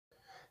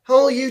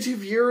Hello YouTube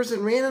viewers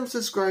and random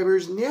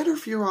subscribers, Nader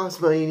Feiross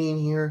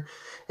Muhieddine here,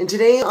 and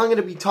today I'm going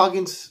to be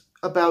talking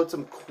about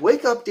some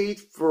quick updates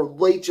for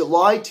late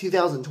July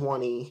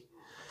 2020.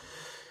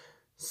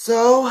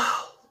 So,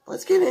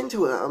 let's get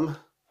into them.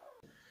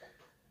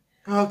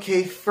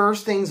 Okay,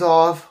 first things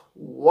off,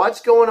 what's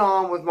going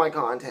on with my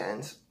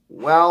content?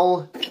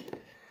 Well,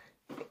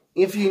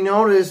 if you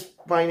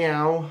noticed by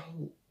now,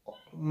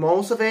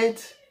 most of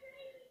it,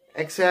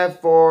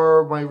 except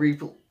for my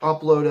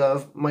upload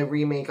of my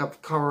remake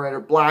of Kamen Rider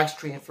Black's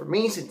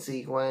transformation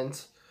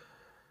sequence,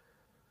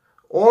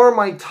 or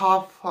my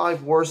top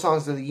 5 war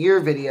songs of the year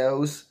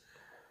videos,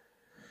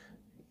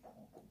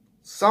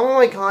 some of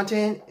my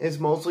content is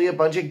mostly a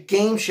bunch of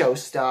game show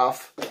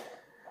stuff.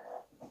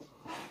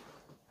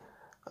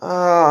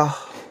 But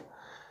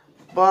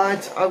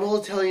I will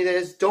tell you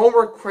this, don't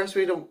request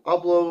me to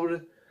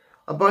upload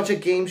a bunch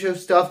of game show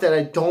stuff that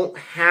I don't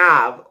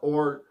have,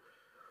 or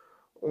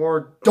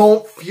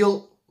don't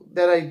feel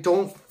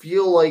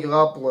like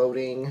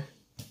uploading.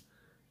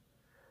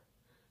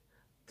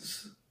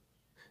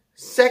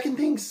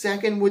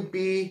 Second would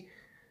be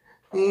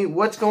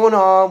what's going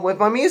on with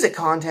my music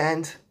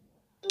content.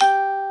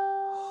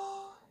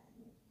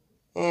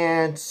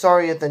 And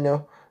sorry if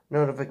the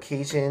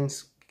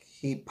notifications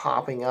keep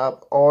popping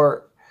up,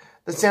 or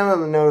the sound of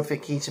the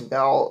notification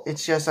bell.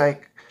 It's just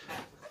like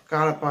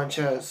got a bunch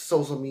of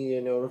social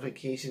media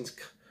notifications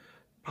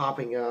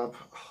popping up.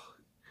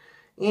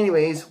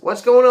 Anyways,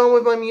 what's going on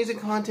with my music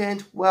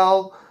content?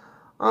 Well,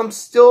 I'm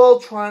still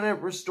trying to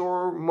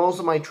restore most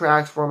of my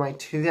tracks for my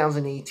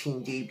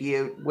 2018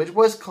 debut, which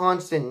was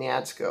Constant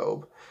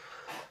Natscope.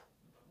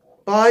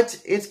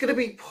 But it's going to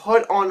be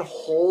put on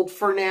hold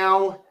for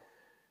now,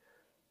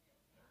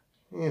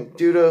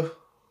 due to,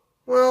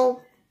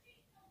 well,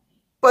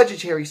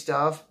 budgetary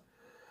stuff.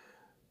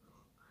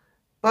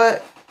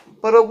 But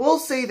I will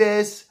say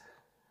this,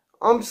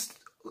 I'm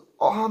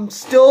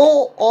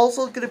still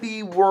also going to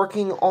be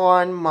working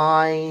on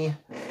my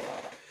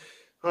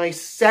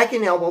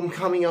second album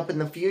coming up in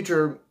the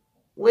future,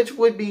 which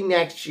would be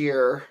next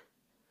year.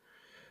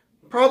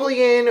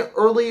 Probably in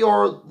early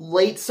or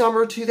late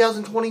summer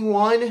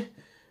 2021,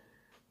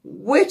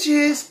 which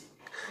is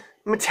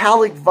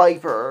Metallic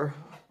Viper.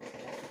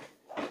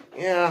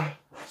 Yeah,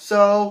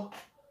 so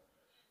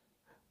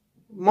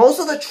most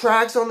of the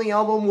tracks on the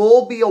album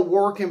will be a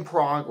work in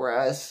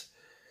progress.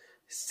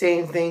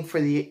 Same thing for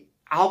the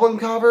album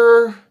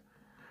cover,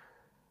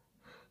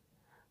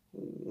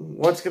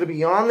 what's going to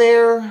be on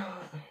there,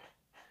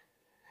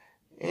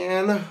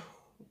 and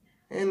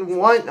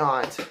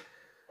whatnot.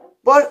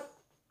 But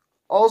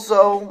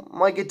also,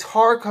 my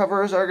guitar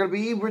covers are going to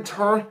be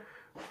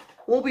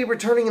will be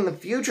returning in the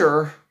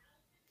future.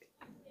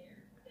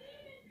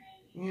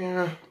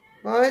 Yeah,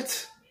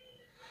 but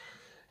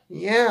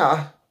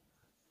yeah,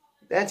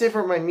 that's it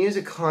for my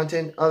music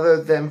content,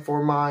 other than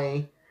for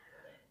my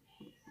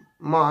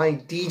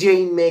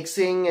DJ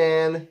mixing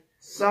and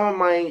some of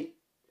my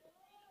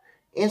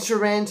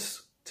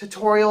instruments,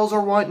 tutorials or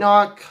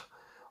whatnot,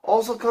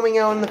 also coming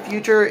out in the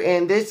future.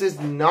 And this is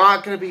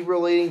not going to be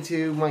relating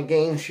to my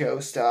game show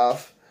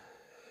stuff.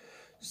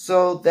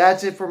 So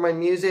that's it for my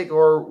music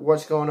or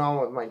what's going on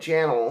with my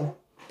channel.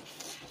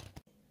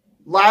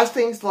 Last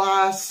things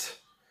last,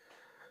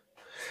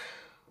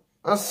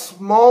 a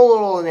small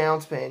little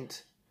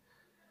announcement.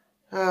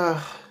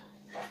 The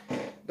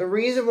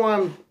reason why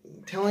I'm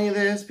telling you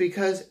this,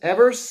 because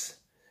ever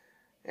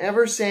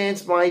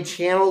since my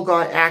channel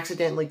got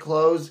accidentally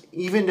closed,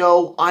 even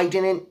though I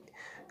didn't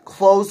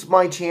close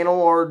my channel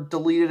or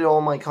deleted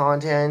all my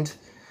content,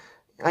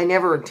 I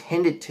never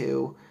intended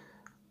to.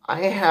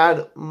 I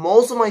had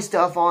most of my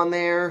stuff on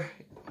there.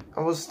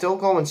 I was still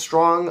going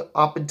strong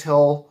up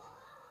until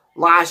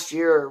last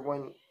year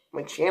when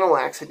my channel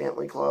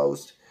accidentally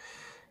closed.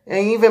 And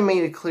I even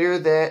made it clear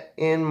that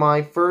in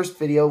my first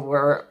video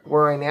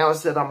where I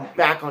announced that I'm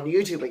back on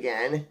YouTube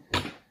again.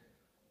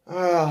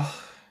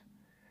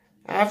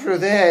 After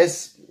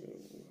this,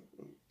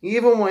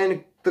 even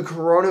when the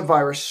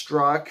coronavirus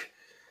struck,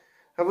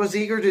 I was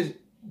eager to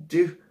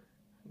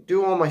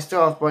do all my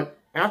stuff. But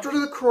after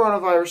the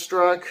coronavirus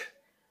struck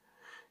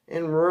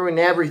and ruined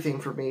everything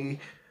for me,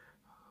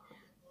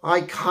 I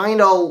kind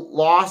of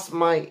lost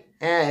my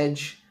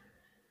edge.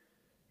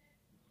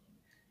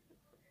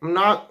 I'm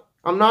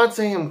not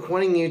saying I'm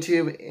quitting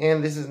YouTube,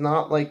 and this is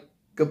not like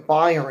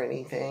goodbye or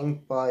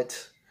anything,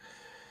 but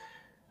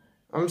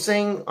I'm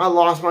saying I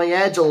lost my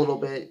edge a little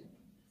bit,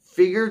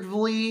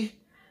 figuratively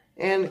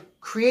and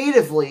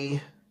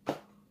creatively.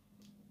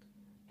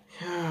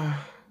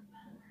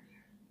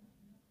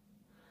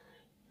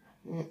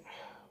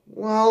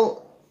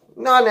 Well,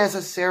 not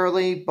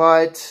necessarily,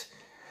 but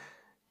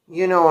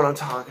you know what I'm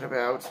talking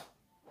about.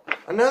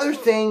 Another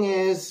thing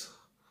is,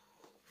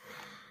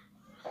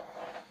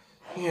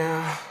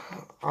 yeah,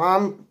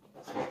 I'm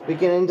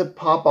beginning to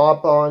pop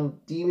up on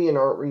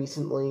DeviantArt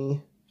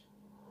recently.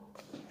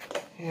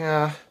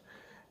 Yeah,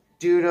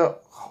 due to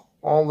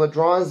all the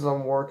drawings that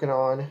I'm working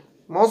on.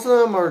 Most of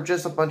them are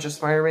just a bunch of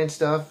Spider-Man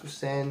stuff,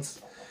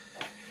 since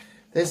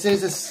this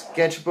is a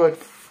sketchbook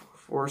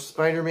for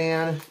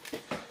Spider-Man.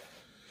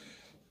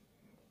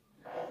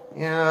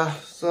 Yeah,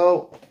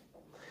 so,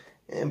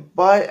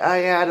 but I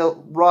had a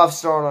rough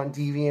start on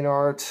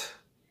DeviantArt.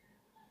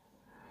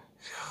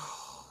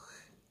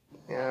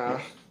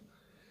 Yeah,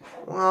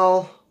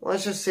 well,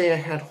 let's just say I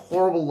had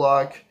horrible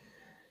luck.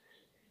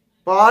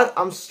 But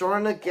I'm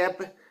starting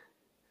to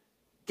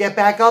get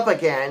back up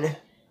again.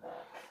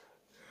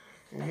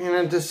 And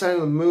I decided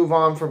to move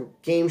on from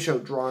game show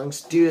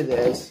drawings due to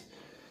this.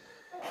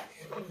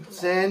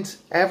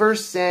 Ever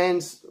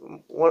since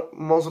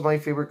most of my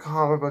favorite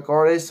comic book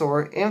artists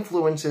or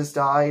influences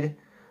died,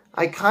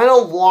 I kind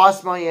of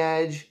lost my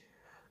edge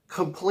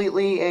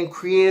completely and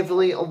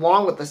creatively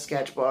along with the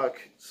sketchbook.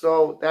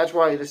 So that's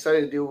why I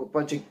decided to do a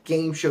bunch of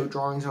game show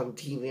drawings on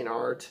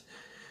DeviantArt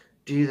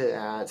due to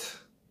that.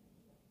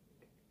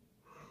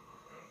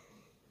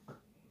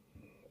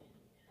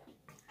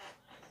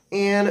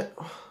 And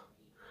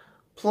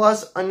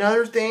plus,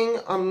 another thing,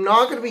 I'm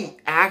not going to be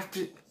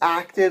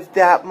active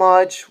that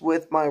much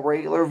with my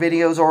regular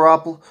videos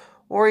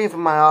or even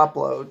my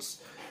uploads.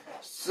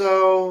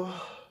 So,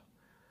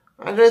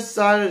 I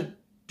decided to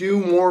do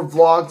more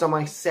vlogs on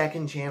my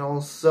second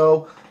channel.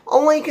 So,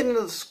 I'll link in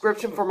the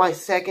description for my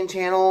second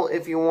channel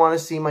if you want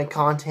to see my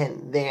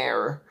content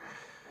there.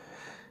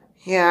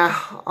 Yeah,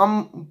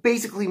 I'm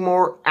basically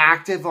more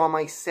active on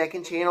my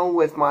second channel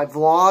with my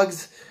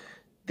vlogs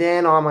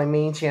than on my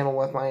main channel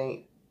with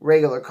my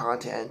regular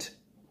content.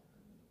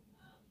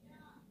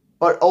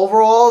 But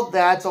overall,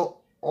 that's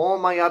all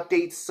my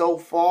updates so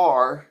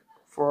far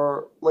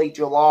for late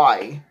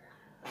July.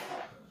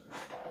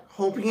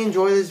 Hope you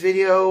enjoy this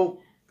video.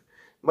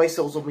 My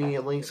social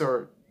media links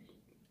are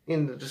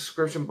in the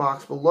description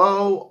box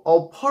below.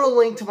 I'll put a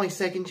link to my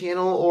second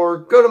channel or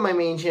go to my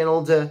main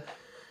channel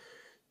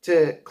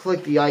to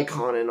click the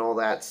icon and all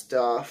that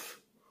stuff.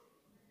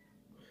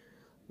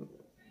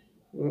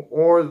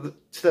 Or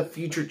to the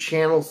future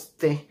channels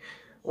thing.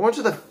 Or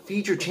to the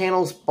feature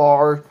channels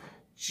bar,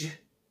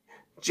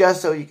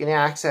 just so you can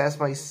access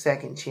my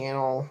second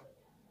channel.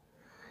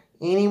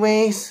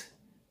 Anyways,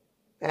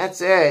 that's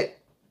it.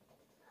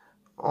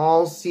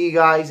 I'll see you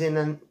guys in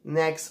the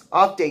next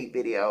update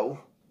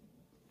video.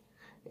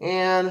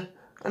 And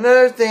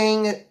another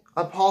thing,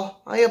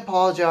 I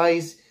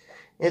apologize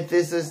if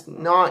this is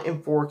not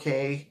in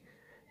 4K.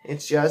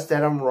 It's just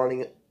that I'm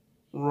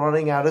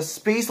running out of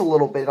space a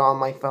little bit on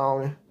my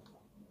phone.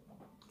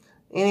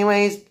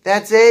 Anyways,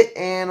 that's it,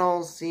 and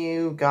I'll see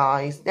you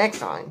guys next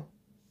time.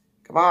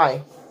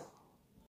 Goodbye.